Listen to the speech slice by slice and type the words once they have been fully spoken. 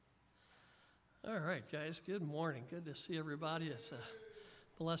All right, guys, good morning. Good to see everybody. It's a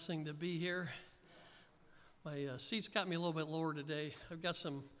blessing to be here. My seat's got me a little bit lower today. I've got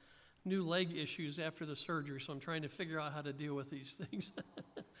some new leg issues after the surgery, so I'm trying to figure out how to deal with these things.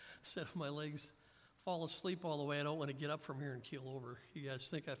 So if my legs fall asleep all the way, I don't want to get up from here and keel over. You guys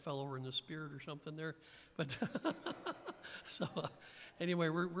think I fell over in the spirit or something there? But anyway,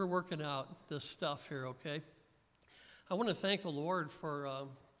 we're working out this stuff here, okay? I want to thank the Lord for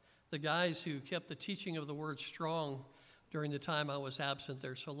the guys who kept the teaching of the word strong during the time I was absent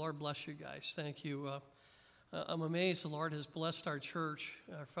there. So Lord bless you guys. Thank you. I'm amazed the Lord has blessed our church,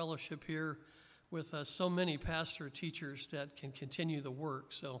 our fellowship here with so many pastor teachers that can continue the work.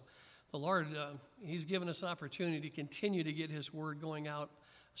 So the Lord, He's given us opportunity to continue to get His word going out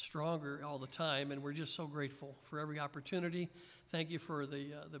stronger all the time, and we're just so grateful for every opportunity. Thank you for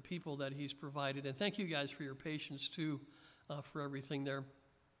the people that He's provided, and thank you guys for your patience too, for everything there.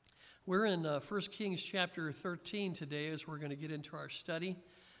 We're in 1 Kings chapter 13 today as we're going to get into our study.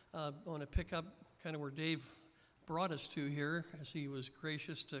 I want to pick up kind of where Dave brought us to here as he was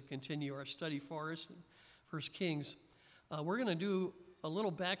gracious to continue our study for us in 1 Kings. We're going to do a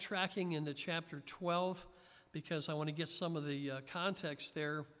little backtracking into chapter 12 because I want to get some of the context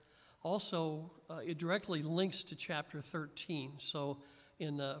there. Also, it directly links to chapter 13. So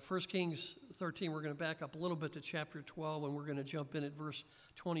in 1 Kings 13, we're going to back up a little bit to chapter 12, and we're going to jump in at verse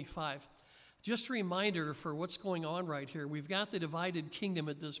 25. Just a reminder for what's going on right here. We've got the divided kingdom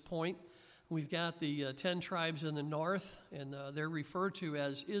at this point. We've got the 10 tribes in the north, and they're referred to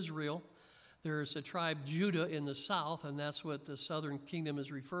as Israel. There's a tribe, Judah, in the south, and that's what the southern kingdom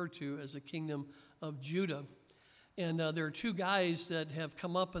is referred to as the kingdom of Judah. And there are two guys that have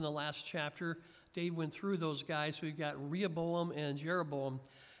come up in the last chapter. Dave went through those guys. We've got Rehoboam and Jeroboam.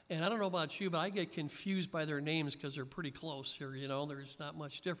 And I don't know about you, but I get confused by their names because they're pretty close here, you know. There's not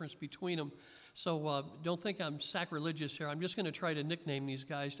much difference between them. So don't think I'm sacrilegious here. I'm just going to try to nickname these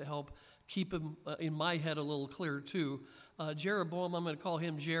guys to help keep them in my head a little clearer too. Jeroboam, I'm going to call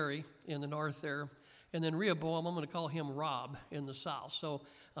him Jerry in the north there. And then Rehoboam, I'm going to call him Rob in the south. So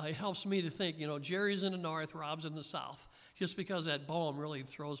it helps me to think, you know, Jerry's in the north, Rob's in the south, just because that Boam really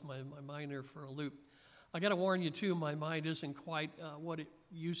throws my mind there for a loop. I got to warn you, too, my mind isn't quite what it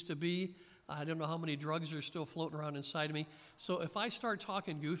used to be. I don't know how many drugs are still floating around inside of me. So if I start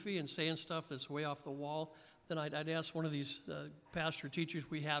talking goofy and saying stuff that's way off the wall, then I'd ask one of these pastor teachers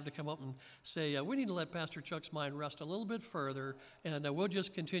we have to come up and say, we need to let Pastor Chuck's mind rest a little bit further, and we'll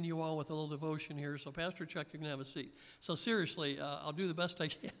just continue on with a little devotion here. So Pastor Chuck, you can have a seat. So seriously, I'll do the best I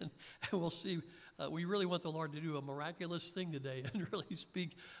can, and we'll see. We really want the Lord to do a miraculous thing today and really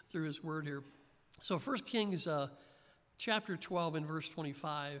speak through His word here. So 1 Kings chapter 12 and verse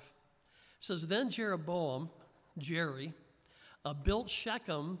 25 says, Then Jeroboam, Jerry, built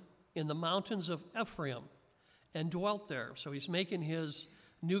Shechem in the mountains of Ephraim and dwelt there. So he's making his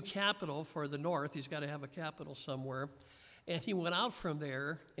new capital for the north. He's got to have a capital somewhere. And he went out from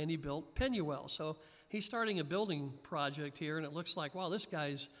there and he built Penuel. So he's starting a building project here, and it looks like, wow,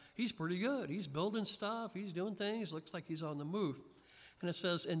 he's pretty good. He's building stuff. He's doing things. Looks like he's on the move. And it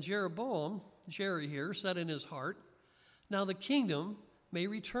says, And Jeroboam, Jerry here, said in his heart, Now the kingdom may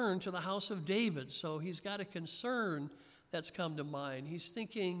return to the house of David. So he's got a concern that's come to mind. He's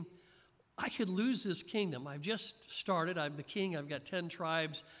thinking, I could lose this kingdom. I've just started. I'm the king. I've got 10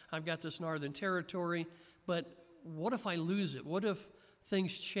 tribes. I've got this northern territory. But what if I lose it? What if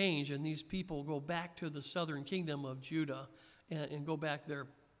things change and these people go back to the southern kingdom of Judah and go back there?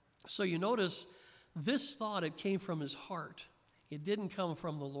 So you notice this thought, it came from his heart. It didn't come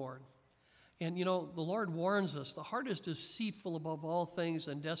from the Lord. And, you know, the Lord warns us, the heart is deceitful above all things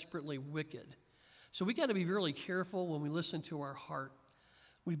and desperately wicked. So we got to be really careful when we listen to our heart.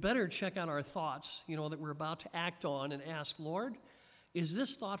 We better check out our thoughts, you know, that we're about to act on and ask, Lord, is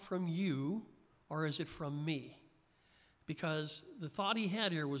this thought from you or is it from me? Because the thought he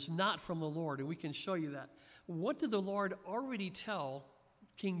had here was not from the Lord, and we can show you that. What did the Lord already tell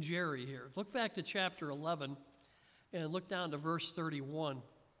King Jerry here? Look back to chapter 11 and look down to verse 31.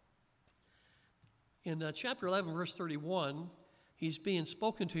 In chapter 11, verse 31, he's being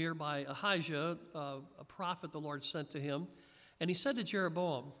spoken to here by Ahijah, a prophet the Lord sent to him. And he said to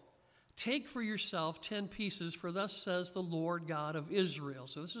Jeroboam, Take for yourself 10 pieces, for thus says the Lord God of Israel.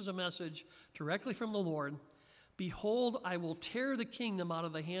 So this is a message directly from the Lord. Behold, I will tear the kingdom out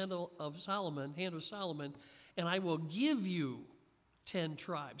of the hand of Solomon, and I will give you 10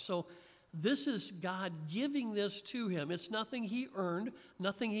 tribes. So this is God giving this to him. It's nothing he earned,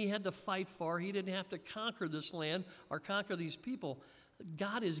 nothing he had to fight for. He didn't have to conquer this land or conquer these people.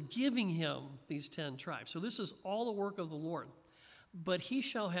 God is giving him these 10 tribes. So this is all the work of the Lord. But he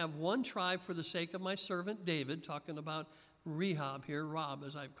shall have one tribe for the sake of my servant David, talking about Rehob here, Rob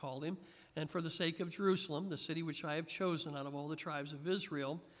as I've called him, and for the sake of Jerusalem, the city which I have chosen out of all the tribes of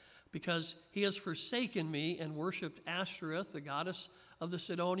Israel, because he has forsaken me and worshipped Ashtoreth, the goddess of the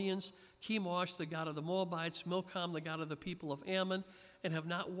Sidonians, Chemosh, the god of the Moabites, Milcom, the god of the people of Ammon, and have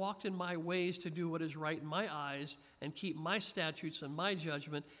not walked in my ways to do what is right in my eyes and keep my statutes and my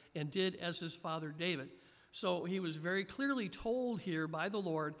judgment, and did as his father David. So he was very clearly told here by the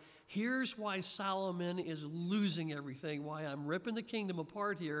Lord, here's why Solomon is losing everything, why I'm ripping the kingdom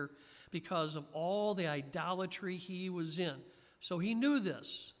apart here, because of all the idolatry he was in. So he knew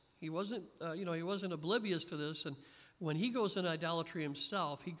this. He wasn't, he wasn't oblivious to this. And when he goes into idolatry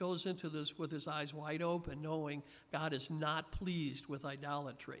himself, he goes into this with his eyes wide open, knowing God is not pleased with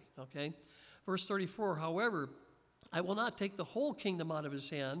idolatry. Okay? Verse 34, however, I will not take the whole kingdom out of his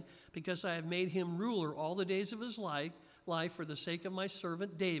hand, because I have made him ruler all the days of his life for the sake of my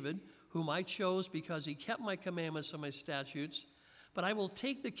servant David, whom I chose because he kept my commandments and my statutes. But I will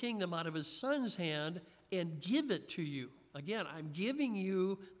take the kingdom out of his son's hand and give it to you. Again, I'm giving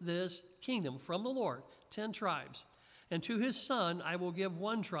you this kingdom from the Lord, 10 tribes. And to his son I will give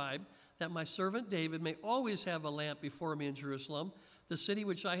one tribe, that my servant David may always have a lamp before me in Jerusalem, the city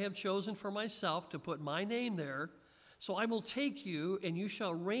which I have chosen for myself to put my name there. So I will take you, and you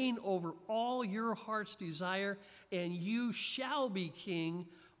shall reign over all your heart's desire, and you shall be king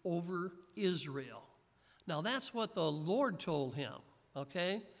over Israel. Now that's what the Lord told him,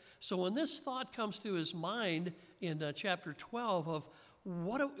 okay? So when this thought comes to his mind in chapter 12 of,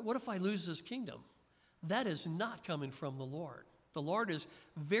 what if I lose this kingdom? That is not coming from the Lord. The Lord is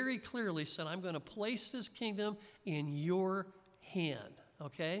very clearly said, I'm going to place this kingdom in your hand,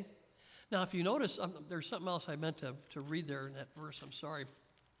 okay? Now, if you notice, there's something else I meant to read there in that verse. I'm sorry.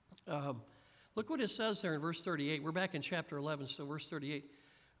 Look what it says there in verse 38. We're back in chapter 11, so verse 38.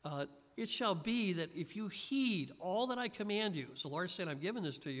 It shall be that if you heed all that I command you, so the Lord said, I'm giving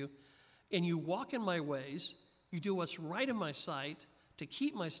this to you, and you walk in my ways, you do what's right in my sight, to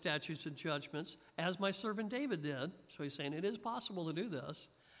keep my statutes and judgments, as my servant David did. So he's saying it is possible to do this.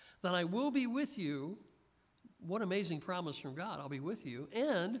 Then I will be with you. What amazing promise from God. I'll be with you.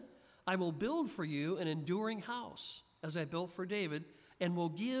 And I will build for you an enduring house, as I built for David, and will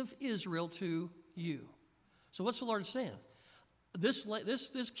give Israel to you. So what's the Lord saying? This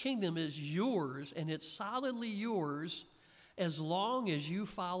kingdom is yours, and it's solidly yours as long as you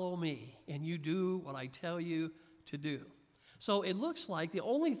follow me and you do what I tell you to do. So it looks like the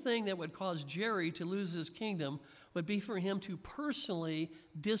only thing that would cause Jerry to lose his kingdom would be for him to personally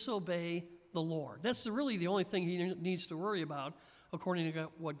disobey the Lord. That's really the only thing he needs to worry about, according to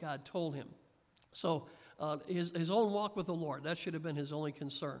what God told him. So his own walk with the Lord, that should have been his only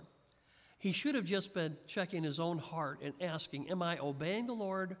concern. He should have just been checking his own heart and asking, am I obeying the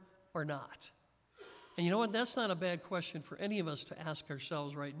Lord or not? And you know what? That's not a bad question for any of us to ask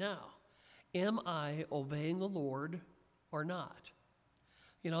ourselves right now. Am I obeying the Lord or not?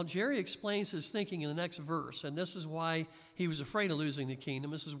 You know, Jerry explains his thinking in the next verse, and this is why he was afraid of losing the kingdom.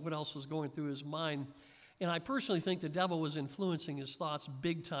 This is what else was going through his mind. And I personally think the devil was influencing his thoughts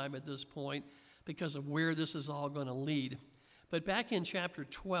big time at this point because of where this is all going to lead. But back in chapter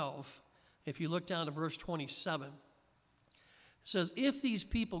 12, if you look down to verse 27, it says, if these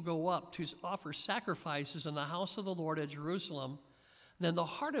people go up to offer sacrifices in the house of the Lord at Jerusalem, then the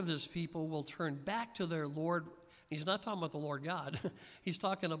heart of this people will turn back to their Lord. He's not talking about the Lord God. He's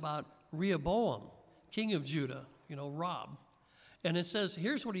talking about Rehoboam, king of Judah, Rob. And it says,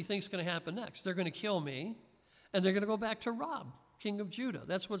 here's what he thinks is going to happen next. They're going to kill me, and they're going to go back to Rob, king of Judah.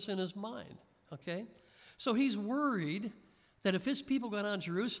 That's what's in his mind, okay? So he's worried that if his people go down to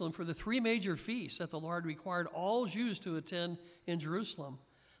Jerusalem for the 3 major feasts that the Lord required all Jews to attend in Jerusalem,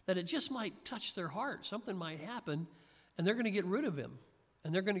 that it just might touch their heart. Something might happen, and they're going to get rid of him,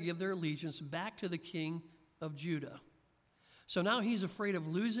 and they're going to give their allegiance back to the king of Judah. So now he's afraid of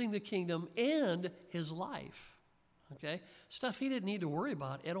losing the kingdom and his life, okay? Stuff he didn't need to worry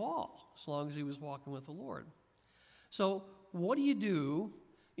about at all as long as he was walking with the Lord. So what do you do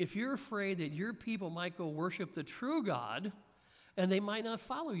if you're afraid that your people might go worship the true God and they might not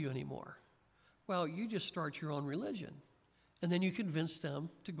follow you anymore? Well, you just start your own religion, and then you convince them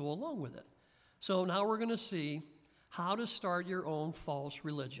to go along with it. So now we're going to see how to start your own false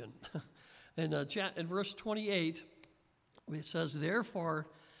religion. In verse 28, it says, therefore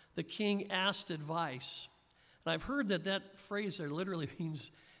the king asked advice. And I've heard that phrase there literally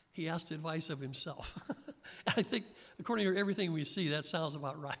means he asked advice of himself. I think, according to everything we see, that sounds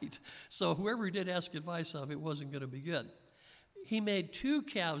about right. So whoever he did ask advice of, it wasn't going to be good. He made 2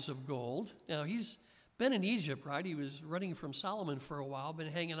 calves of gold. Now, he's been in Egypt, right? He was running from Solomon for a while,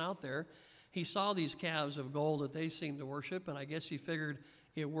 been hanging out there. He saw these calves of gold that they seemed to worship, and I guess he figured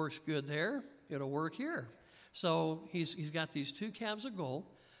it works good there, it'll work here. So he's got these 2 calves of gold,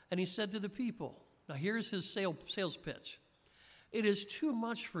 and he said to the people, now here's his sales pitch. It is too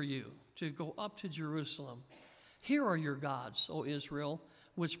much for you to go up to Jerusalem. Here are your gods, O Israel,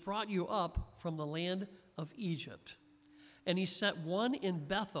 which brought you up from the land of Egypt. And he set one in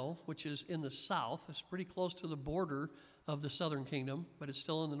Bethel, which is in the south. It's pretty close to the border of the southern kingdom, but it's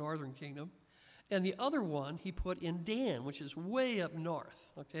still in the northern kingdom. And the other one he put in Dan, which is way up north,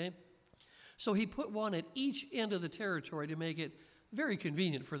 okay? So he put one at each end of the territory to make it very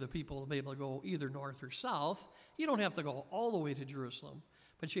convenient for the people to be able to go either north or south. You don't have to go all the way to Jerusalem,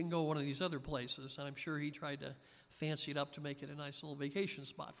 but you can go one of these other places. And I'm sure he tried to fancy it up to make it a nice little vacation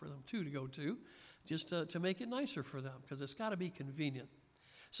spot for them, too, to go to, just to make it nicer for them, because it's got to be convenient.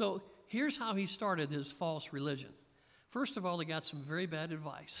 So here's how he started his false religion. First of all, he got some very bad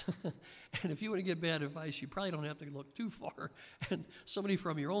advice. And if you want to get bad advice, you probably don't have to look too far. And somebody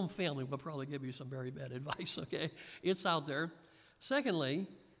from your own family will probably give you some very bad advice, okay? It's out there. Secondly,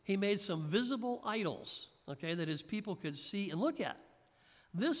 he made some visible idols, okay, that his people could see and look at.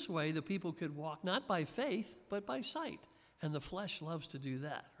 This way, the people could walk not by faith, but by sight. And the flesh loves to do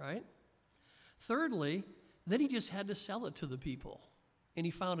that, right? Thirdly, then he just had to sell it to the people. And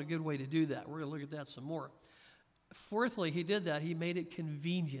he found a good way to do that. We're going to look at that some more. Fourthly, he did that. He made it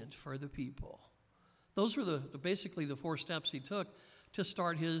convenient for the people. Those were basically the 4 steps he took to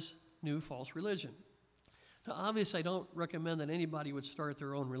start his new false religion. Now, obviously, I don't recommend that anybody would start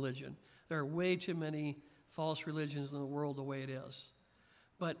their own religion. There are way too many false religions in the world the way it is.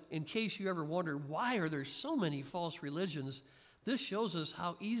 But in case you ever wondered, why are there so many false religions, this shows us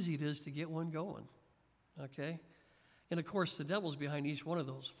how easy it is to get one going, okay? And, of course, the devil's behind each one of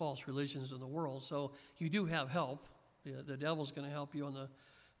those false religions in the world, so you do have help. The devil's going to help you on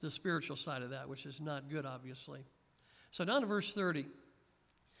the spiritual side of that, which is not good, obviously. So down to verse 30.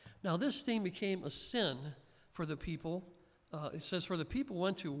 Now, this thing became a sin for the people. It says, for the people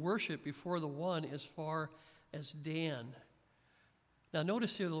went to worship before the one as far as Dan. Now,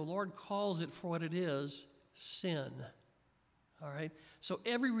 notice here, the Lord calls it for what it is, sin. All right? So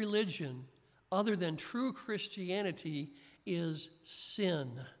every religion other than true Christianity is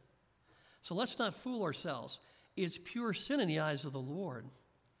sin. So let's not fool ourselves. It's pure sin in the eyes of the Lord.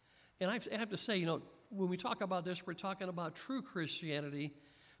 And I have to say, when we talk about this, we're talking about true Christianity,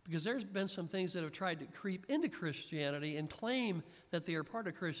 because there's been some things that have tried to creep into Christianity and claim that they are part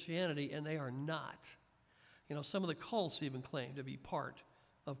of Christianity, and they are not. Some of the cults even claim to be part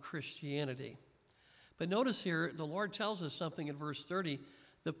of Christianity. But notice here, the Lord tells us something in verse 30.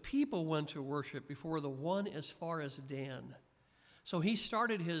 The people went to worship before the one as far as Dan. So he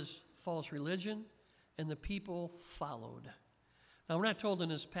started his false religion, and the people followed. Now, we're not told in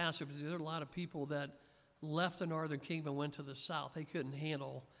this passage, but there are a lot of people that left the northern kingdom and went to the south. They couldn't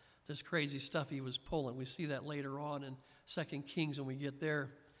handle this crazy stuff he was pulling. We see that later on in 2 Kings when we get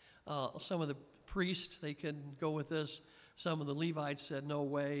there. Some of the priests, they couldn't go with this. Some of the Levites said, no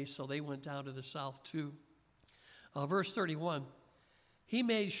way, so they went down to the south too. Verse 31. He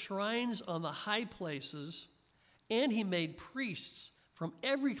made shrines on the high places, and he made priests from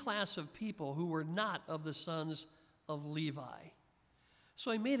every class of people who were not of the sons of Levi.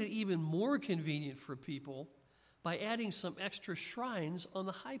 So he made it even more convenient for people by adding some extra shrines on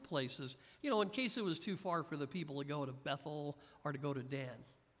the high places, in case it was too far for the people to go to Bethel or to go to Dan.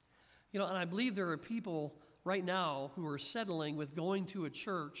 And I believe there are people right now who are settling with going to a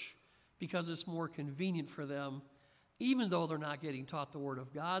church because it's more convenient for them, even though they're not getting taught the Word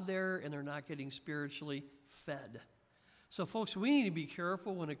of God there and they're not getting spiritually fed. So, folks, we need to be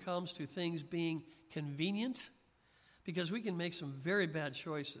careful when it comes to things being convenient, because we can make some very bad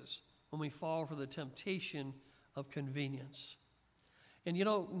choices when we fall for the temptation of convenience. And,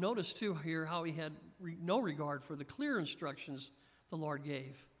 notice, too, here how he had no regard for the clear instructions the Lord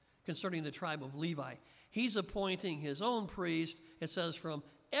gave concerning the tribe of Levi. He's appointing his own priest, it says, from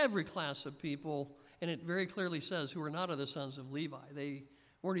every class of people. And it very clearly says who are not of the sons of Levi. They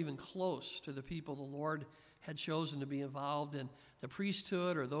weren't even close to the people the Lord had chosen to be involved in the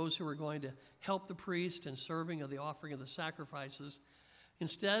priesthood, or those who were going to help the priest in serving of the offering of the sacrifices.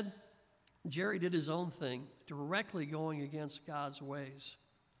 Instead, Jerry did his own thing, directly going against God's ways.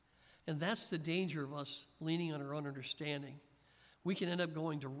 And that's the danger of us leaning on our own understanding. We can end up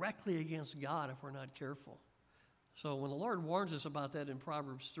going directly against God if we're not careful. So when the Lord warns us about that in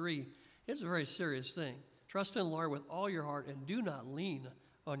Proverbs 3, it's a very serious thing. Trust in the Lord with all your heart and do not lean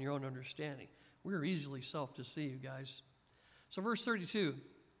on your own understanding. We're easily self-deceived, guys. So verse 32,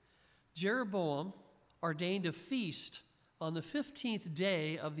 Jeroboam ordained a feast on the 15th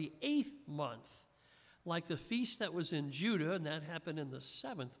day of the 8th month, like the feast that was in Judah, and that happened in the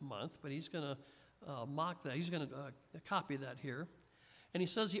 7th month, but he's going to mock that. He's going to copy that here. And he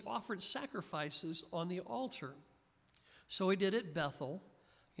says he offered sacrifices on the altar. So he did at Bethel,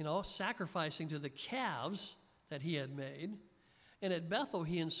 sacrificing to the calves that he had made. And at Bethel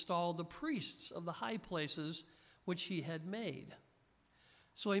he installed the priests of the high places which he had made.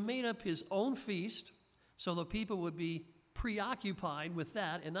 So he made up his own feast so the people would be preoccupied with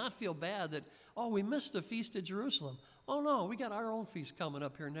that and not feel bad that, oh, we missed the feast at Jerusalem. Oh, no, we got our own feast coming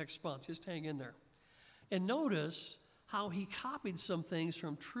up here next month. Just hang in there. And notice how he copied some things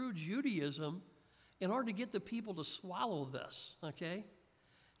from true Judaism in order to get the people to swallow this, okay?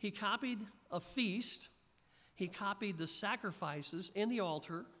 He copied a feast. He copied the sacrifices in the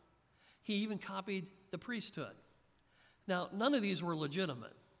altar. He even copied the priesthood. Now, none of these were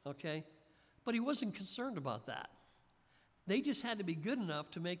legitimate, okay? But he wasn't concerned about that. They just had to be good enough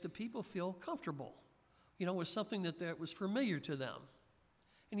to make the people feel comfortable, with something that was familiar to them.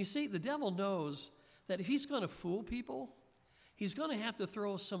 And you see, the devil knows that if he's going to fool people, he's going to have to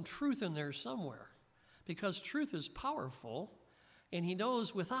throw some truth in there somewhere, because truth is powerful, and he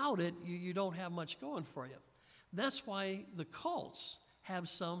knows without it, you don't have much going for you. That's why the cults have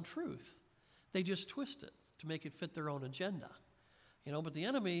some truth. They just twist it to make it fit their own agenda. But the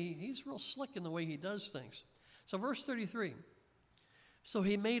enemy, he's real slick in the way he does things. So verse 33, so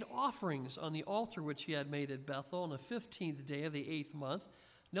he made offerings on the altar which he had made at Bethel on the 15th day of the 8th month.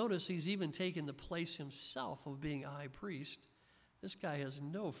 Notice he's even taken the place himself of being a high priest. This guy has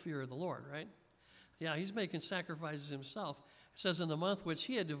no fear of the Lord, right? Yeah, he's making sacrifices himself. It says in the month which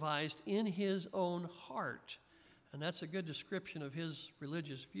he had devised in his own heart. And that's a good description of his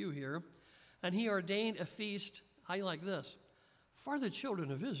religious view here. And he ordained a feast, I like this, for the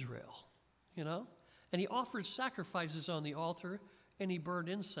children of Israel, And he offered sacrifices on the altar, and he burned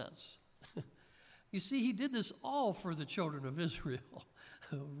incense. You see, he did this all for the children of Israel.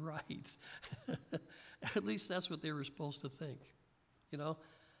 Right. At least that's what they were supposed to think.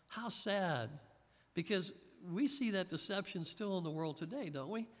 How sad. Because we see that deception still in the world today, don't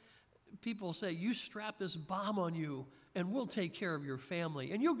we? People say, you strap this bomb on you, and we'll take care of your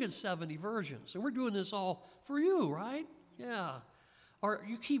family, and you'll get 70 virgins. And we're doing this all for you, right? Yeah. Or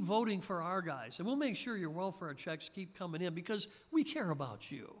you keep voting for our guys, and we'll make sure your welfare checks keep coming in because we care about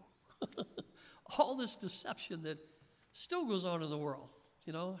you. All this deception that still goes on in the world,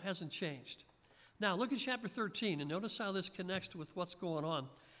 hasn't changed. Now, look at chapter 13, and notice how this connects with what's going on.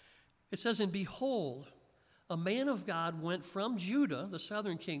 It says, and behold, a man of God went from Judah, the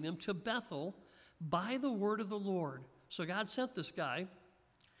southern kingdom, to Bethel by the word of the Lord. So God sent this guy,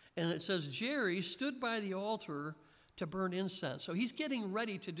 and it says, Jerry stood by the altar to burn incense. So he's getting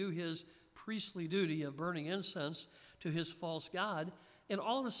ready to do his priestly duty of burning incense to his false god. And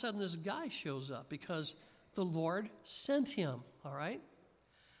all of a sudden, this guy shows up because the Lord sent him, all right?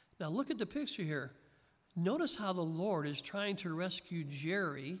 Now, look at the picture here. Notice how the Lord is trying to rescue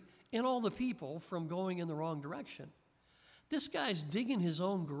Jerry and all the people from going in the wrong direction. This guy's digging his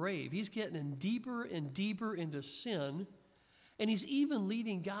own grave. He's getting in deeper and deeper into sin, and he's even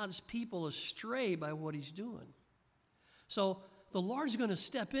leading God's people astray by what he's doing. So the Lord's going to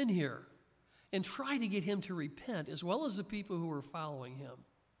step in here and try to get him to repent, as well as the people who are following him.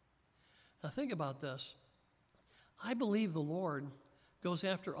 Now think about this. I believe the Lord goes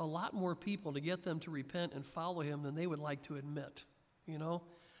after a lot more people to get them to repent and follow him than they would like to admit.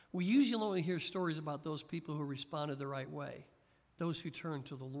 We usually only hear stories about those people who responded the right way, those who turned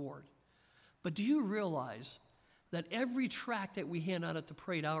to the Lord. But do you realize that every tract that we hand out at the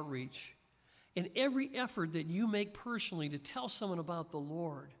Parade Outreach, and every effort that you make personally to tell someone about the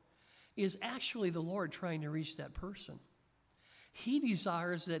Lord, is actually the Lord trying to reach that person? He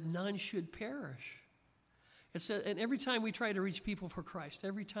desires that none should perish. And every time we try to reach people for Christ,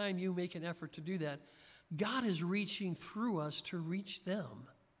 every time you make an effort to do that, God is reaching through us to reach them.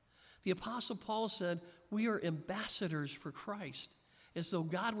 The Apostle Paul said, we are ambassadors for Christ, as though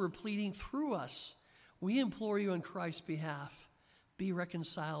God were pleading through us. We implore you on Christ's behalf, be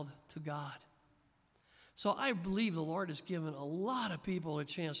reconciled to God. So I believe the Lord has given a lot of people a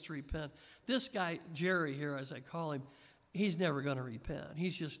chance to repent. This guy, Jerry here, as I call him, he's never going to repent.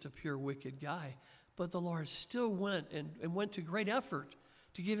 He's just a pure wicked guy. But the Lord still went and went to great effort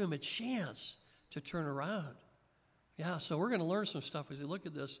to give him a chance to turn around. Yeah, so we're going to learn some stuff as we look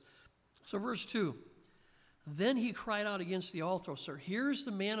at this. So verse 2, then he cried out against the altar. So here's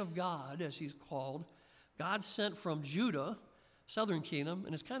the man of God, as he's called. God sent from Judah, southern kingdom,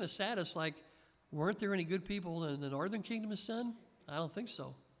 and it's kind of sad. It's like, weren't there any good people in the northern kingdom of sin? I don't think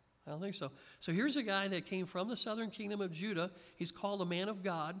so. I don't think so. So here's a guy that came from the southern kingdom of Judah. He's called a man of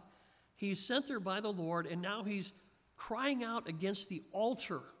God. He's sent there by the Lord, and now he's crying out against the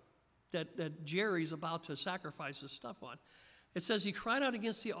altar that Jerry's about to sacrifice his stuff on. It says he cried out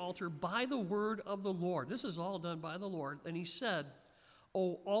against the altar by the word of the Lord. This is all done by the Lord. And he said,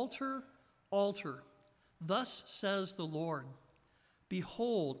 O altar, altar, thus says the Lord,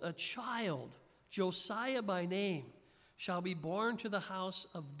 behold, a child, Josiah by name, shall be born to the house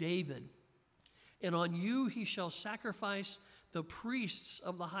of David. And on you he shall sacrifice the priests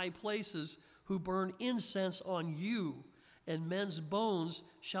of the high places who burn incense on you, and men's bones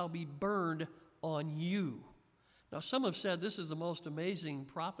shall be burned on you. Now, some have said this is the most amazing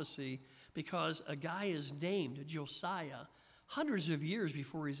prophecy because a guy is named Josiah hundreds of years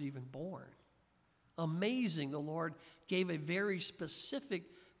before he's even born. Amazing. The Lord gave a very specific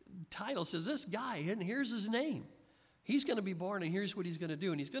title. It says this guy, and here's his name. He's going to be born, and here's what he's going to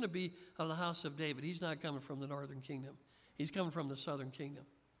do. And he's going to be of the house of David. He's not coming from the northern kingdom. He's coming from the southern kingdom.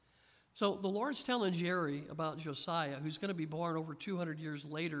 So the Lord's telling Jerry about Josiah, who's going to be born over 200 years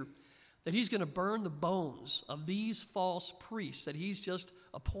later, that he's going to burn the bones of these false priests that he's just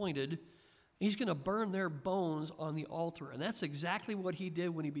appointed. He's going to burn their bones on the altar. And that's exactly what he did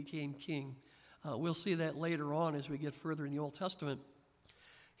when he became king. We'll see that later on as we get further in the Old Testament.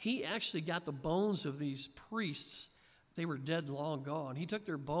 He actually got the bones of these priests. They were dead, long gone. He took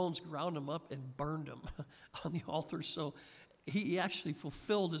their bones, ground them up, and burned them on the altar. So he actually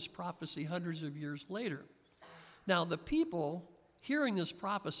fulfilled this prophecy hundreds of years later. Now, the people hearing this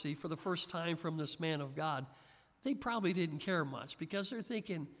prophecy for the first time from this man of God, they probably didn't care much because they're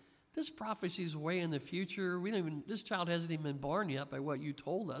thinking, this prophecy is way in the future. This child hasn't even been born yet by what you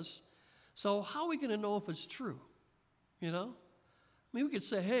told us. So how are we going to know if it's true? You know? I mean, we could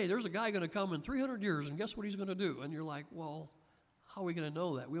say, hey, there's a guy going to come in 300 years, and guess what he's going to do? And you're like, well, how are we going to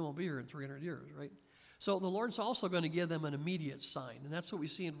know that? We won't be here in 300 years, right? So the Lord's also going to give them an immediate sign, and that's what we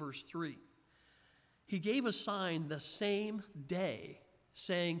see in verse 3. He gave a sign the same day,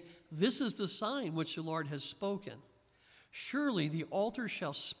 saying, this is the sign which the Lord has spoken. Surely the altar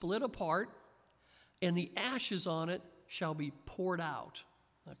shall split apart, and the ashes on it shall be poured out.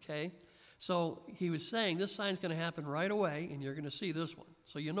 Okay? So he was saying this sign's going to happen right away, and you're going to see this one.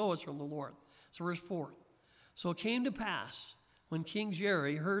 So you know it's from the Lord. So verse 4. So it came to pass, when King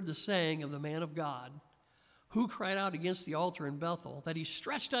Jerry heard the saying of the man of God, who cried out against the altar in Bethel, that he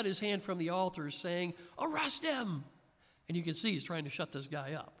stretched out his hand from the altar, saying, arrest him! And you can see he's trying to shut this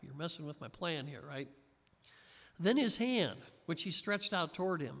guy up. You're messing with my plan here, right? Then his hand, which he stretched out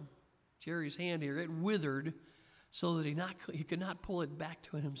toward him, Jerry's hand here, it withered so that he could not pull it back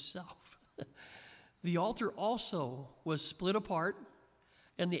to himself. The altar also was split apart,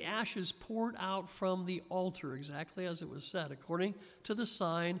 and the ashes poured out from the altar, exactly as it was said, according to the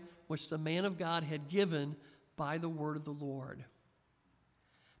sign which the man of God had given by the word of the Lord.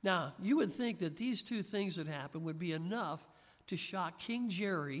 Now, you would think that these two things that happened would be enough to shock King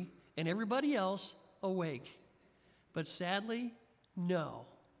Jerry and everybody else awake. But sadly, no,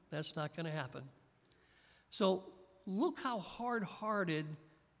 that's not going to happen. So look how hard-hearted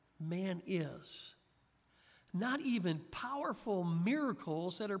man is. Not even powerful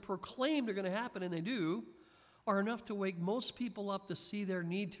miracles that are proclaimed are going to happen, and they do, are enough to wake most people up to see their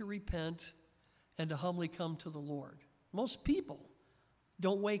need to repent and to humbly come to the Lord. Most people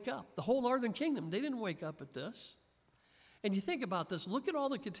don't wake up. The whole northern kingdom, they didn't wake up at this. And you think about this, look at all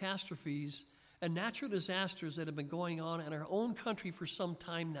the catastrophes and natural disasters that have been going on in our own country for some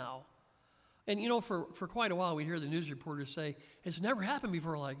time now. And you know, for quite a while, we hear the news reporters say, it's never happened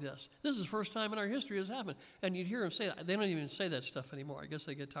before like this. This is the first time in our history it's happened. And you'd hear them say that. They don't even say that stuff anymore. I guess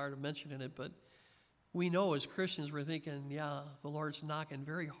they get tired of mentioning it. But we know as Christians, we're thinking, yeah, the Lord's knocking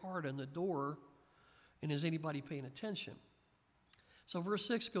very hard on the door. And is anybody paying attention? So verse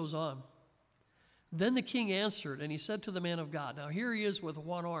 6 goes on. Then the king answered, and he said to the man of God. Now here he is with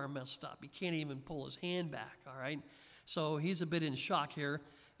one arm messed up. He can't even pull his hand back, all right? So he's a bit in shock here.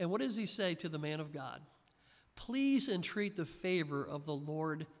 And what does he say to the man of God? Please entreat the favor of the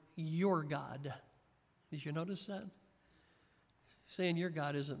Lord your God. Did you notice that? Saying your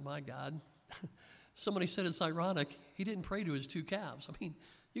God isn't my God. Somebody said it's ironic. He didn't pray to his two calves. I mean,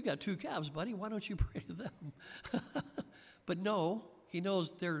 you got two calves, buddy. Why don't you pray to them? But no, he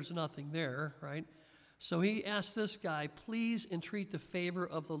knows there's nothing there, right? So he asked this guy, please entreat the favor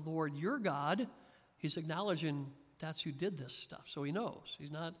of the Lord your God. He's acknowledging that's who did this stuff, so he knows.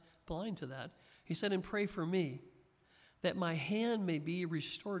 He's not blind to that. He said, and pray for me, that my hand may be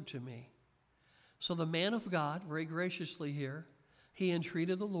restored to me. So the man of God, very graciously here, he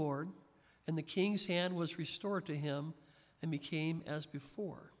entreated the Lord, and the king's hand was restored to him and became as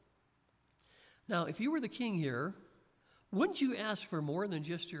before. Now, if you were the king here, wouldn't you ask for more than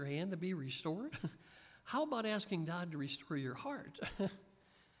just your hand to be restored? How about asking God to restore your heart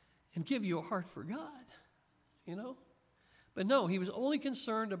and give you a heart for God, you know? But no, he was only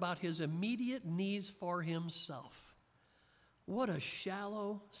concerned about his immediate needs for himself. What a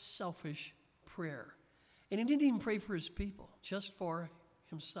shallow, selfish prayer. And he didn't even pray for his people, just for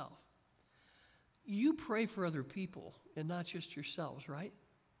himself. You pray for other people and not just yourselves, right?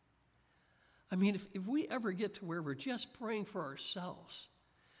 I mean, if we ever get to where we're just praying for ourselves,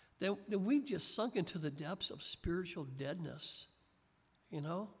 then we've just sunk into the depths of spiritual deadness, you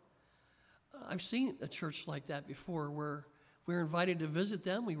know? I've seen a church like that before where we were invited to visit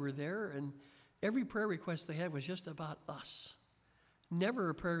them. We were there, and every prayer request they had was just about us. Never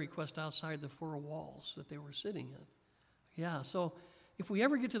a prayer request outside the four walls that they were sitting in. Yeah, so if we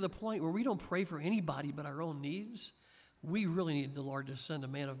ever get to the point where we don't pray for anybody but our own needs, we really need the Lord to send a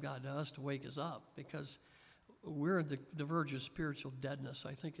man of God to us to wake us up, because we're at the verge of spiritual deadness,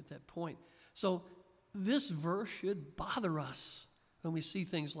 I think, at that point. So this verse should bother us when we see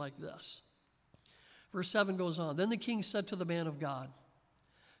things like this. Verse 7 goes on, "Then the king said to the man of God,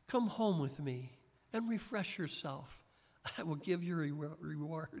 'Come home with me and refresh yourself. I will give you a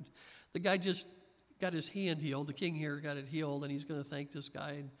reward.'" The guy just got his hand healed. The king here got it healed, and he's going to thank this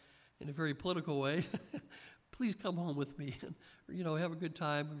guy in a very political way. "Please come home with me and, have a good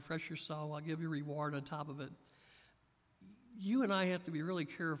time, refresh yourself. I'll give you a reward on top of it." You and I have to be really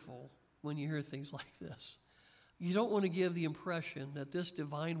careful when you hear things like this. You don't want to give the impression that this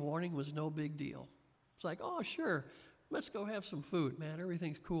divine warning was no big deal. It's like, "Oh, sure, let's go have some food, man.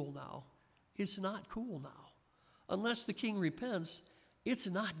 Everything's cool now." It's not cool now. Unless the king repents, it's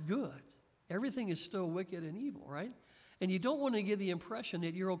not good. Everything is still wicked and evil, right? And you don't want to give the impression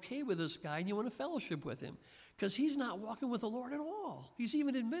that you're okay with this guy and you want to fellowship with him, because he's not walking with the Lord at all. He's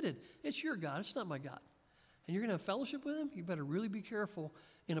even admitted, "It's your God, it's not my God." And you're going to have fellowship with him? You better really be careful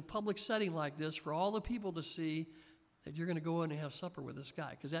in a public setting like this for all the people to see that you're going to go in and have supper with this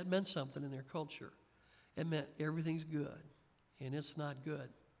guy, because that meant something in their culture. It meant everything's good, and it's not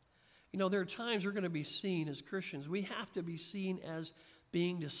good. There are times we're going to be seen as Christians. We have to be seen as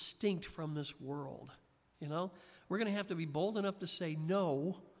being distinct from this world. We're going to have to be bold enough to say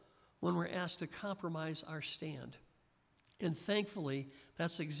no when we're asked to compromise our stand. And thankfully,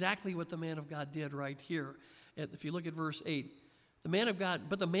 that's exactly what the man of God did right here. If you look at verse 8, the man of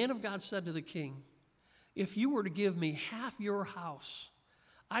God said to the king, "If you were to give me half your house,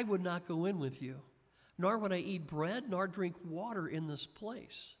 I would not go in with you, nor would I eat bread nor drink water in this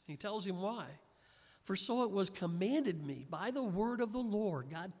place." And he tells him why. "For so it was commanded me by the word of the Lord."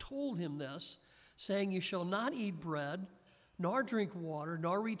 God told him this, saying, "You shall not eat bread, nor drink water,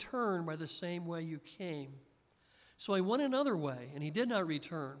 nor return by the same way you came." So he went another way, and he did not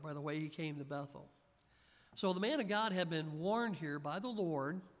return by the way he came to Bethel. So the man of God had been warned here by the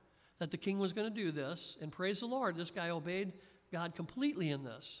Lord that the king was going to do this, and praise the Lord, this guy obeyed God completely in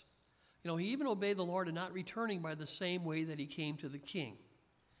this. He even obeyed the Lord in not returning by the same way that he came to the king.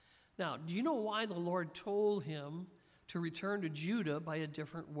 Now, do you know why the Lord told him to return to Judah by a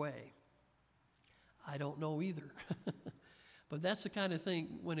different way? I don't know either. But that's the kind of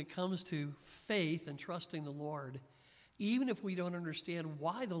thing when it comes to faith and trusting the Lord. Even if we don't understand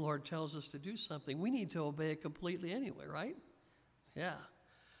why the Lord tells us to do something, we need to obey it completely anyway, right? Yeah.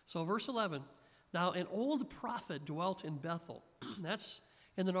 So verse 11, "Now an old prophet dwelt in Bethel." That's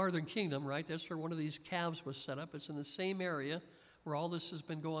in the northern kingdom, right? That's where one of these calves was set up. It's in the same area where all this has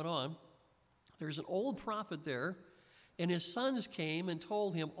been going on. There's an old prophet there, and his sons came and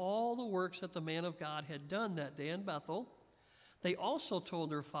told him all the works that the man of God had done that day in Bethel. They also told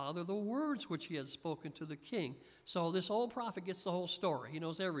their father the words which he had spoken to the king. So this old prophet gets the whole story. He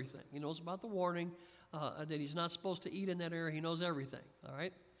knows everything. He knows about the warning that he's not supposed to eat in that area. He knows everything, all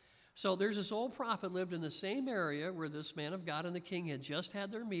right? So there's this old prophet lived in the same area where this man of God and the king had just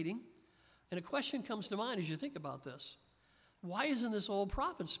had their meeting. And a question comes to mind as you think about this. Why isn't this old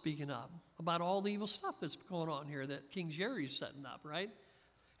prophet speaking up about all the evil stuff that's going on here that King Jerry's setting up, right?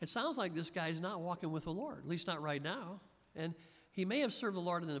 It sounds like this guy's not walking with the Lord, at least not right now. And he may have served the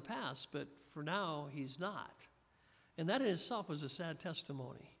Lord in the past, but for now, he's not. And that in itself was a sad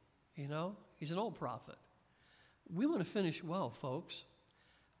testimony. He's an old prophet. We want to finish well, folks.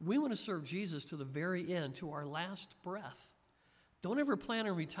 We want to serve Jesus to the very end, to our last breath. Don't ever plan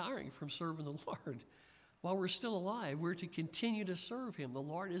on retiring from serving the Lord. While we're still alive, we're to continue to serve him. The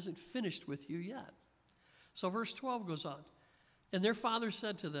Lord isn't finished with you yet. So verse 12 goes on. "And their father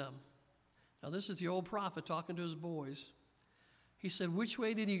said to them," now this is the old prophet talking to his boys. He said, "Which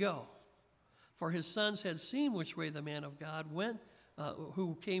way did he go?" For his sons had seen which way the man of God went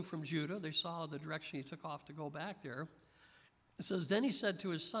who came from Judah. They saw the direction he took off to go back there. It says, then he said to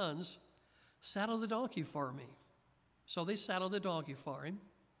his sons, saddle the donkey for me. So they saddled the donkey for him,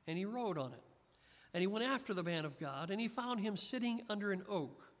 and he rode on it. And he went after the man of God, and he found him sitting under an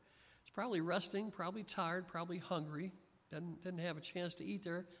oak. He's probably resting, probably tired, probably hungry. Didn't have a chance to eat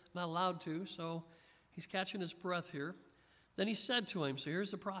there, not allowed to, so he's catching his breath here. Then he said to him, so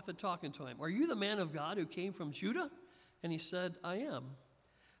here's the prophet talking to him, are you the man of God who came from Judah? And he said, I am.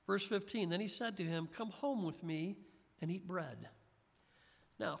 Verse 15, then he said to him, come home with me and eat bread.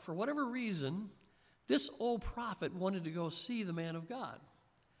 Now, for whatever reason, this old prophet wanted to go see the man of God.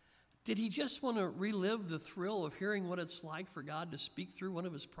 Did he just want to relive the thrill of hearing what it's like for God to speak through one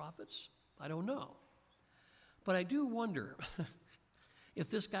of his prophets? I don't know. But I do wonder if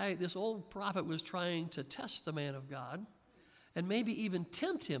this old prophet was trying to test the man of God and maybe even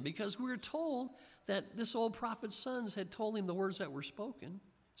tempt him, because we're told that this old prophet's sons had told him the words that were spoken.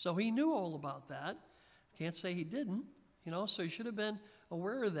 So he knew all about that. Can't say he didn't, so he should have been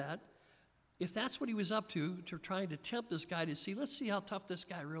aware of that. If that's what he was up to trying to tempt this guy to see, let's see how tough this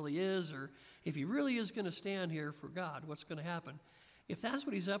guy really is, or if he really is going to stand here for God, what's going to happen? If that's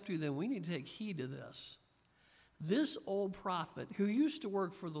what he's up to, then we need to take heed to this. This old prophet who used to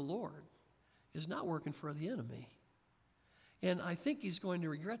work for the Lord is not working for the enemy. And I think he's going to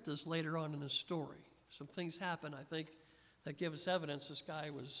regret this later on in his story. Some things happen, I think, that give us evidence this guy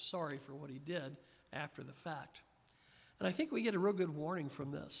was sorry for what he did after the fact. And I think we get a real good warning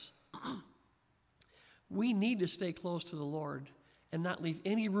from this. We need to stay close to the Lord and not leave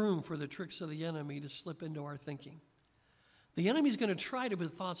any room for the tricks of the enemy to slip into our thinking. The enemy's going to try to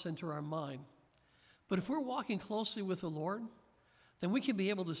put thoughts into our mind. But if we're walking closely with the Lord, then we can be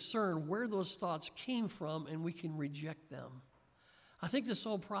able to discern where those thoughts came from and we can reject them. I think this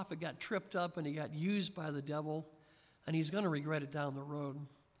old prophet got tripped up and he got used by the devil, and he's going to regret it down the road.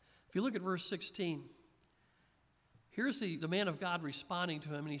 If you look at verse 16, here's the man of God responding to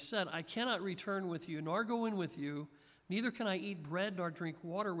him, and he said, I cannot return with you, nor go in with you, neither can I eat bread nor drink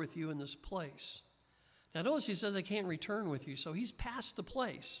water with you in this place. Now notice he says, I can't return with you, so he's past the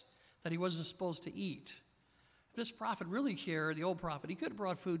place that he wasn't supposed to eat. If this prophet really cared, the old prophet, he could have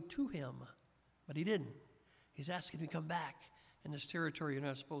brought food to him, but he didn't. He's asking him to come back in this territory you're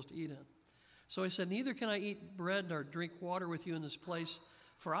not supposed to eat in. So he said, neither can I eat bread nor drink water with you in this place,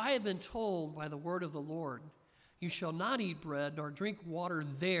 for I have been told by the word of the Lord, you shall not eat bread nor drink water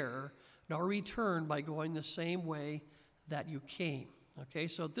there, nor return by going the same way that you came. Okay,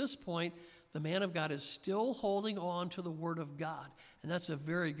 so at this point, the man of God is still holding on to the word of God, and that's a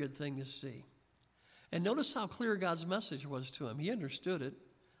very good thing to see. And notice how clear God's message was to him. He understood it.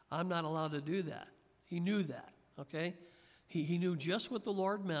 I'm not allowed to do that. He knew that, okay? He knew just what the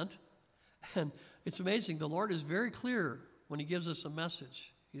Lord meant, and it's amazing. The Lord is very clear when he gives us a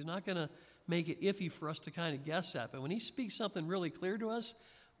message. He's not going to make it iffy for us to kind of guess at, but when he speaks something really clear to us,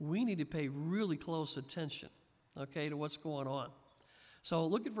 we need to pay really close attention, okay, to what's going on. So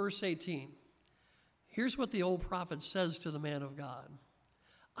look at verse 18. Here's what the old prophet says to the man of God.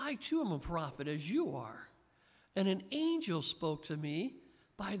 I too am a prophet as you are, and an angel spoke to me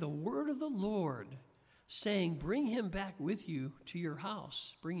by the word of the Lord, saying, bring him back with you to your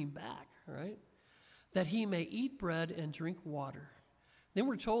house. Bring him back, all right? That he may eat bread and drink water. Then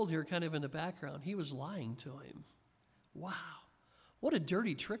we're told here, kind of in the background, he was lying to him. Wow, what a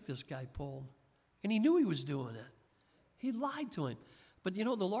dirty trick this guy pulled. And he knew he was doing it. He lied to him. But the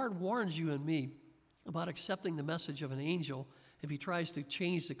Lord warns you and me about accepting the message of an angel if he tries to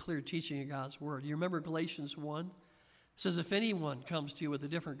change the clear teaching of God's word. You remember Galatians 1? It says, if anyone comes to you with a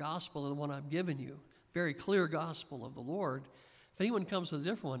different gospel than the one I've given you, very clear gospel of the Lord, if anyone comes with a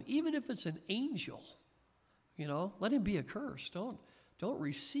different one, even if it's an angel, let him be accursed. Don't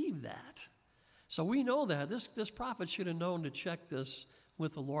receive that. So we know that. This prophet should have known to check this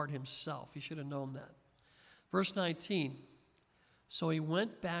with the Lord himself. He should have known that. Verse 19, so he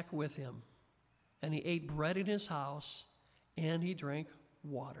went back with him, and he ate bread in his house, and he drank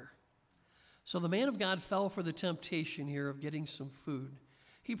water. So the man of God fell for the temptation here of getting some food.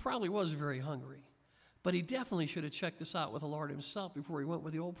 He probably was very hungry, but he definitely should have checked this out with the Lord himself before he went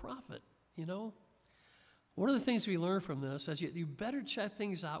with the old prophet, One of the things we learn from this is you better check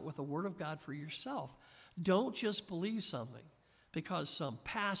things out with the Word of God for yourself. Don't just believe something because some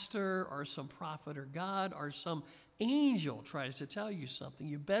pastor or some prophet or God or some angel tries to tell you something.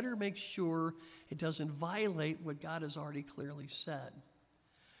 You better make sure it doesn't violate what God has already clearly said.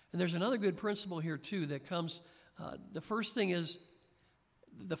 And there's another good principle here, too, that comes. The first thing is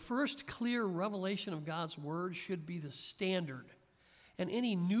the first clear revelation of God's Word should be the standard. And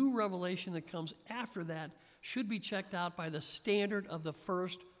any new revelation that comes after that should be checked out by the standard of the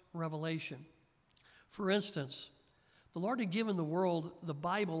first revelation. For instance, the Lord had given the world the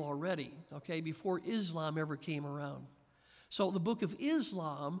Bible already, okay, before Islam ever came around. So the book of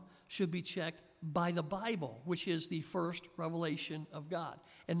Islam should be checked by the Bible, which is the first revelation of God,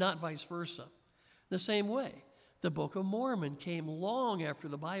 and not vice versa. The same way, the Book of Mormon came long after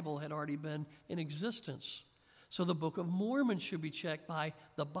the Bible had already been in existence. So the Book of Mormon should be checked by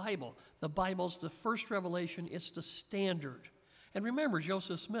the Bible. The Bible's the first revelation, it's the standard. And remember,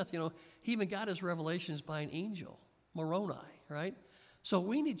 Joseph Smith, he even got his revelations by an angel, Moroni, right? So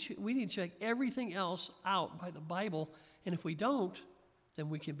we need to check everything else out by the Bible, and if we don't, then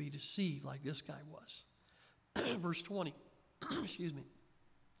we can be deceived like this guy was. Verse 20, excuse me.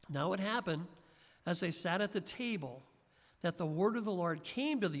 Now it happened, as they sat at the table, that the word of the Lord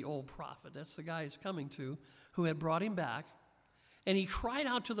came to the old prophet, that's the guy he's coming to, who had brought him back, and he cried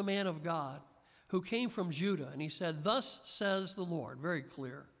out to the man of God who came from Judah, and he said, "Thus says the Lord," very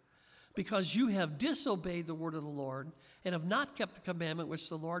clear, "because you have disobeyed the word of the Lord and have not kept the commandment which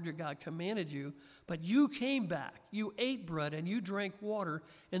the Lord your God commanded you, but you came back, you ate bread and you drank water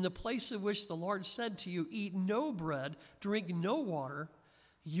in the place of which the Lord said to you, eat no bread, drink no water,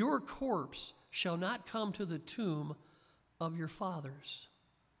 your corpse shall not come to the tomb of your fathers."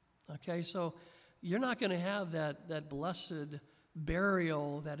 Okay, so you're not going to have that blessed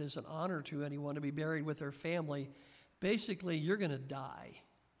burial that is an honor to anyone to be buried with their family. Basically, you're going to die.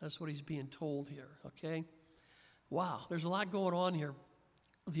 That's what he's being told here, okay? Wow, there's a lot going on here.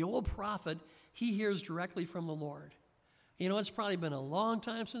 The old prophet, he hears directly from the Lord. It's probably been a long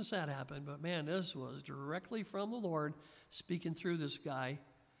time since that happened, but man, this was directly from the Lord speaking through this guy.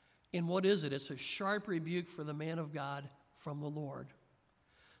 And what is it? It's a sharp rebuke for the man of God from the Lord.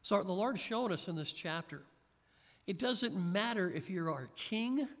 So the Lord's showing us in this chapter, it doesn't matter if you're a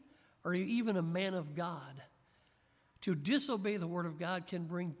king or even a man of God. To disobey the word of God can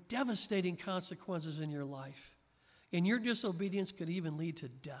bring devastating consequences in your life. And your disobedience could even lead to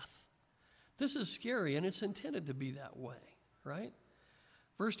death. This is scary, and it's intended to be that way, right?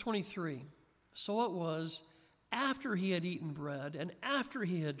 Verse 23, "So it was after he had eaten bread and after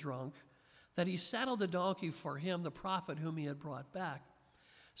he had drunk that he saddled the donkey for him, the prophet whom he had brought back."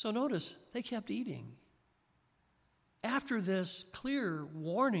 So notice, they kept eating. After this clear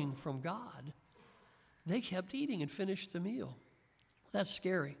warning from God, they kept eating and finished the meal. That's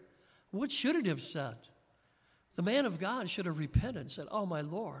scary. What should it have said? The man of God should have repented and said, "Oh, my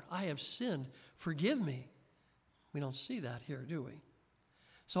Lord, I have sinned. Forgive me." We don't see that here, do we?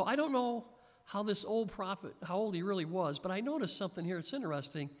 So I don't know how this old prophet, how old he really was, but I noticed something here. It's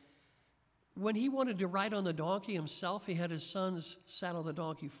interesting. When he wanted to ride on the donkey himself, he had his sons saddle the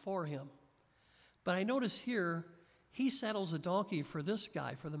donkey for him. But I notice here, he saddles a donkey for this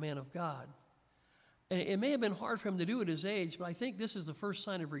guy, for the man of God. And it may have been hard for him to do at his age, but I think this is the first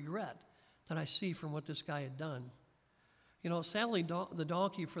sign of regret that I see from what this guy had done. Saddling the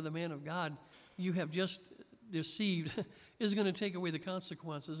donkey for the man of God you have just deceived is going to take away the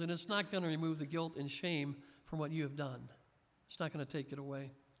consequences, and it's not going to remove the guilt and shame from what you have done. It's not going to take it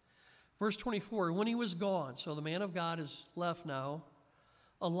away. Verse 24, "When he was gone," so the man of God is left now,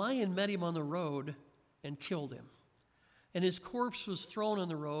 "a lion met him on the road and killed him. And his corpse was thrown on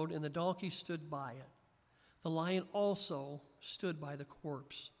the road, and the donkey stood by it. The lion also stood by the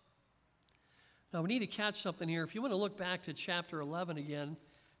corpse." Now we need to catch something here. If you want to look back to chapter 11 again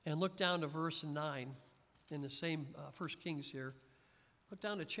and look down to verse 9 in the same 1 Kings here. Look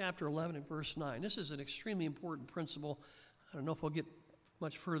down to chapter 11 and verse 9. This is an extremely important principle. I don't know if we'll get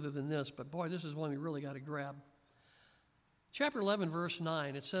much further than this, but boy, this is one we really got to grab. Chapter 11, verse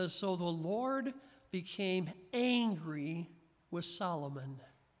 9, it says, "So the Lord became angry with Solomon."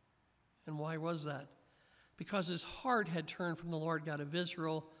 And why was that? Because his heart had turned from the Lord God of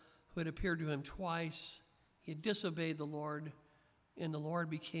Israel, who had appeared to him twice. He had disobeyed the Lord, and the Lord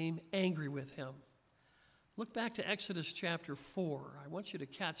became angry with him. Look back to Exodus chapter 4. I want you to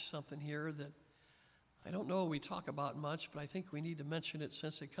catch something here that I don't know we talk about much, but I think we need to mention it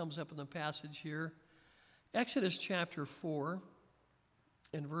since it comes up in the passage here. Exodus chapter 4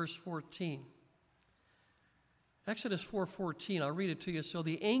 and verse 14. Exodus 4:14, I'll read it to you. "So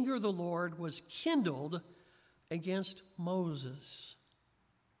the anger of the Lord was kindled against Moses."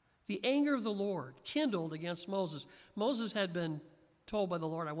 The anger of the Lord kindled against Moses. Moses had been told by the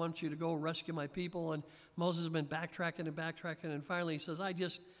Lord, "I want you to go rescue my people." And Moses has been backtracking, and finally he says,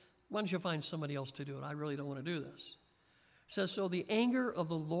 why don't you find somebody else to do it? I really don't want to do this. It says, "So the anger of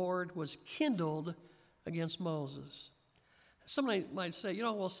the Lord was kindled against Moses." Somebody might say,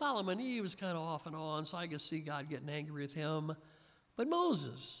 well, Solomon, he was kind of off and on, so I can see God getting angry with him. But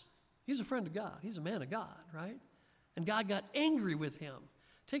Moses, he's a friend of God. He's a man of God, right? And God got angry with him.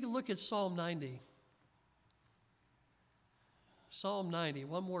 Take a look at Psalm 90. Psalm 90,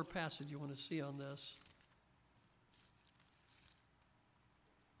 one more passage you want to see on this.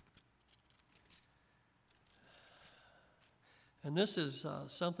 And this is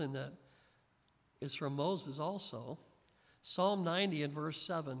something that is from Moses also. Psalm 90 and verse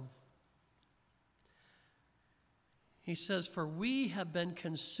 7. He says, "For we have been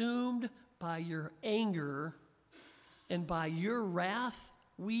consumed by your anger, and by your wrath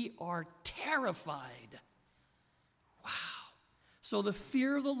we are terrified." Wow. So the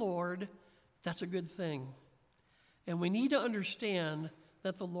fear of the Lord, that's a good thing. And we need to understand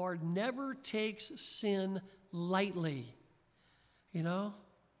that the Lord never takes sin lightly, and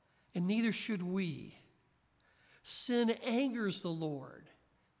neither should we. Sin angers the Lord,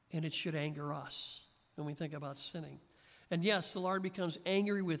 and it should anger us when we think about sinning. And yes, the Lord becomes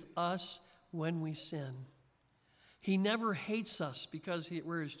angry with us when we sin. He never hates us because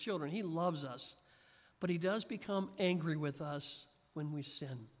we're his children. He loves us. But he does become angry with us when we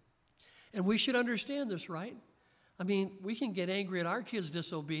sin. And we should understand this, right? I mean, we can get angry at our kids'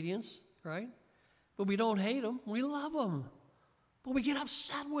 disobedience, right? But we don't hate them. We love them. But we get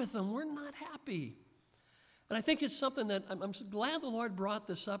upset with them. We're not happy. And I think it's something that I'm glad the Lord brought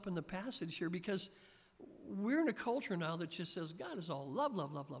this up in the passage here, because we're in a culture now that just says God is all love,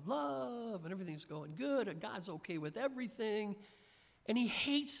 love, love, love, love, and everything's going good, and God's okay with everything, and he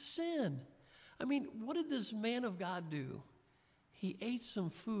hates sin. I mean, what did this man of God do? He ate some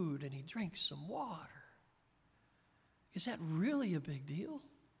food and he drank some water. Is that really a big deal?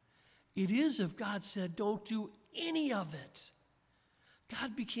 It is if God said, don't do any of it.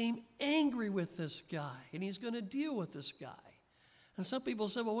 God became angry with this guy, and he's going to deal with this guy. And some people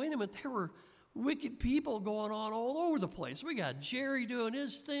said, well, wait a minute, there were wicked people going on all over the place. We got Jerry doing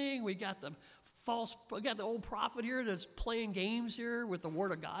his thing. We got the old prophet here that's playing games here with the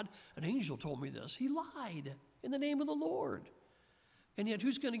word of God. An angel told me this. He lied in the name of the Lord. And yet,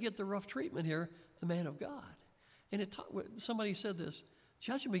 who's going to get the rough treatment here? The man of God. And somebody said this,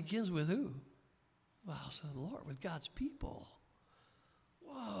 judgment begins with who? Well, so the Lord, with God's people.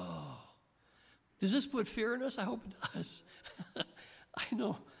 Whoa. Does this put fear in us? I hope it does. I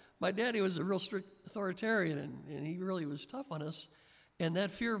know my daddy was a real strict authoritarian, and he really was tough on us. And that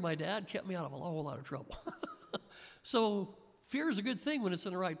fear of my dad kept me out of a whole lot of trouble. So fear is a good thing when it's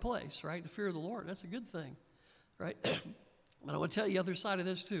in the right place, right? The fear of the Lord, that's a good thing, right? But I want to tell you the other side of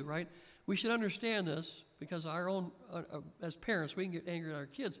this too, right? We should understand this, because our own, as parents, we can get angry at our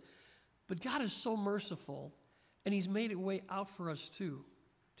kids. But God is so merciful, and he's made a way out for us too,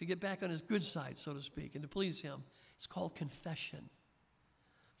 to get back on his good side, so to speak, and to please him. It's called confession.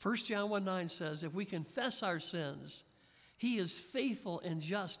 1 John 1:9 says, if we confess our sins, he is faithful and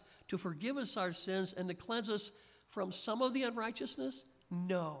just to forgive us our sins and to cleanse us from some of the unrighteousness?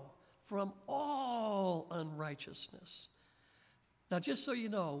 No, from all unrighteousness. Now, just so you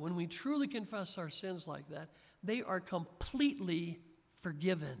know, when we truly confess our sins like that, they are completely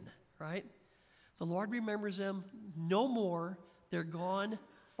forgiven, right? The Lord remembers them no more. They're gone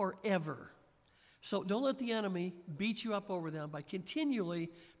forever. So don't let the enemy beat you up over them by continually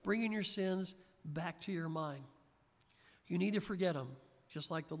bringing your sins back to your mind. You need to forget them,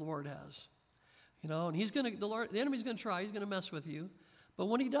 just like the Lord has. And the enemy's going to try. He's going to mess with you. But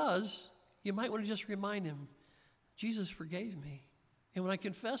when he does, you might want to just remind him, Jesus forgave me. And when I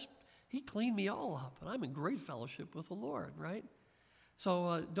confessed, he cleaned me all up. And I'm in great fellowship with the Lord, right?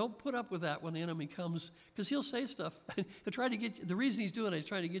 So don't put up with that when the enemy comes, because he'll say stuff. He'll try to get you, the reason he's doing it is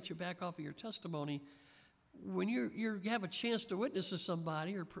trying to get you back off of your testimony. When you have a chance to witness to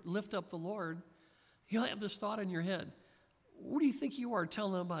somebody or lift up the Lord, you'll have this thought in your head. What do you think you are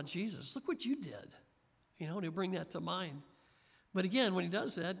telling them about Jesus? Look what you did. And he'll bring that to mind. But again, when he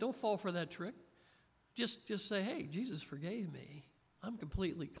does that, don't fall for that trick. Just say, hey, Jesus forgave me. I'm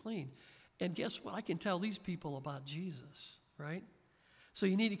completely clean. And guess what? I can tell these people about Jesus, right? So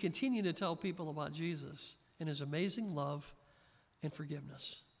you need to continue to tell people about Jesus and his amazing love and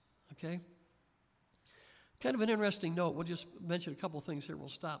forgiveness, okay? Kind of an interesting note. We'll just mention a couple things here. We'll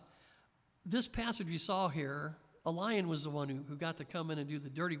stop. This passage you saw here, a lion was the one who got to come in and do the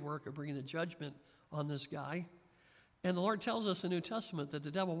dirty work of bringing the judgment on this guy. And the Lord tells us in the New Testament that the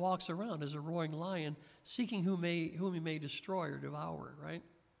devil walks around as a roaring lion, seeking whom he may destroy or devour, right?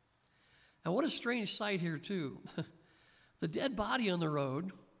 And what a strange sight here, too. The dead body on the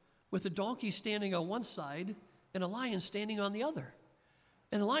road with a donkey standing on one side and a lion standing on the other.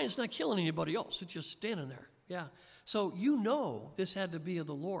 And the lion's not killing anybody else. It's just standing there. Yeah. So this had to be of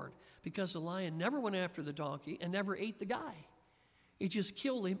the Lord, because the lion never went after the donkey and never ate the guy. He just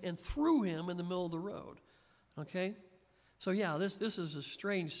killed him and threw him in the middle of the road. Okay? So yeah, this is a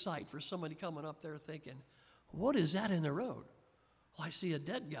strange sight for somebody coming up there thinking, what is that in the road? Well, I see a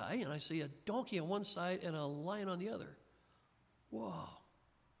dead guy, and I see a donkey on one side and a lion on the other. Whoa.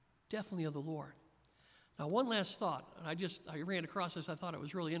 Definitely of the Lord. Now, one last thought, and I ran across this. I thought it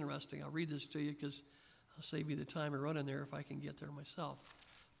was really interesting. I'll read this to you because I'll save you the time of running there if I can get there myself.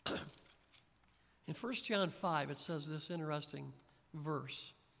 In 1 John 5, it says this interesting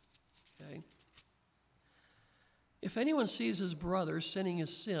verse. Okay? If anyone sees his brother sinning a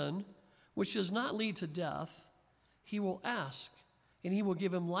sin which does not lead to death, he will ask, and he will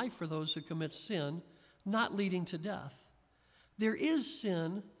give him life for those who commit sin, not leading to death. There is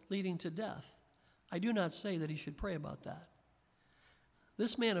sin leading to death. I do not say that he should pray about that.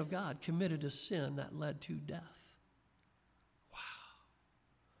 This man of God committed a sin that led to death. Wow.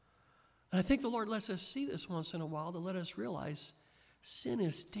 And I think the Lord lets us see this once in a while to let us realize sin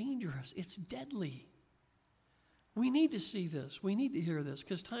is dangerous. It's deadly. We need to see this. We need to hear this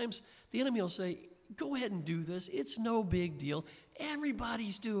because times the enemy will say, go ahead and do this. It's no big deal.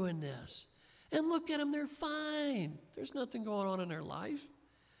 Everybody's doing this. And look at them, they're fine. There's nothing going on in their life.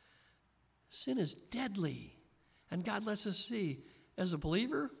 Sin is deadly. And God lets us see, as a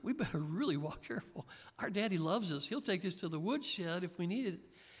believer, we better really walk careful. Our daddy loves us. He'll take us to the woodshed if we need it.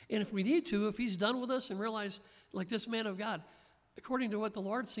 And if we need to, if he's done with us and realize, like this man of God, according to what the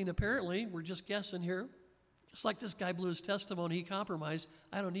Lord's seen, apparently, we're just guessing here, it's like this guy blew his testimony, he compromised.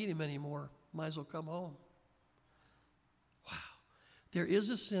 I don't need him anymore. Might as well come home. Wow. There is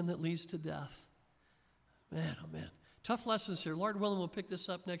a sin that leads to death. Man, oh man. Tough lessons here. Lord willing, we'll pick this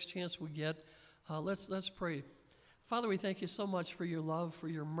up next chance we get. Let's pray. Father, we thank you so much for your love, for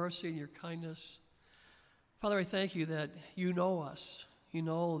your mercy and your kindness. Father, I thank you that you know us. You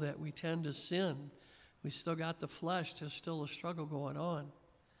know that we tend to sin. We still got the flesh. There's still a struggle going on.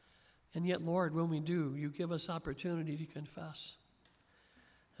 And yet, Lord, when we do, you give us opportunity to confess.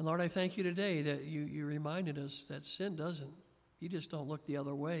 And Lord, I thank you today that you reminded us that sin doesn't. You just don't look the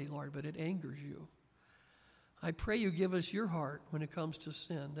other way, Lord, but it angers you. I pray you give us your heart when it comes to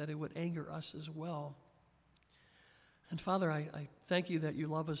sin, that it would anger us as well. And Father, I thank you that you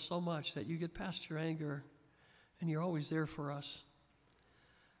love us so much that you get past your anger and you're always there for us.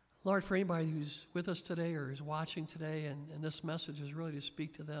 Lord, for anybody who's with us today or is watching today and this message is really to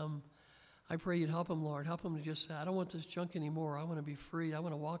speak to them, I pray you'd help them, Lord. Help them to just say, I don't want this junk anymore. I want to be free. I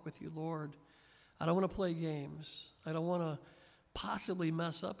want to walk with you, Lord. I don't want to play games. I don't want to possibly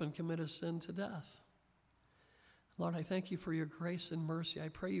mess up and commit a sin to death. Lord, I thank you for your grace and mercy. I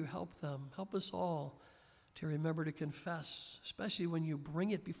pray you help them. Help us all to remember to confess, especially when you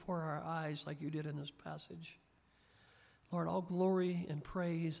bring it before our eyes like you did in this passage. Lord, all glory and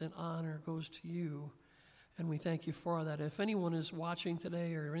praise and honor goes to you, and we thank you for that. If anyone is watching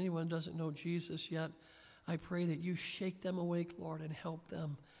today or anyone doesn't know Jesus yet, I pray that you shake them awake, Lord, and help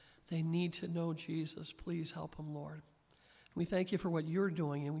them. They need to know Jesus. Please help them, Lord. We thank you for what you're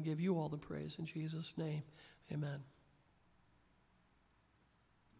doing, and we give you all the praise in Jesus' name. Amen.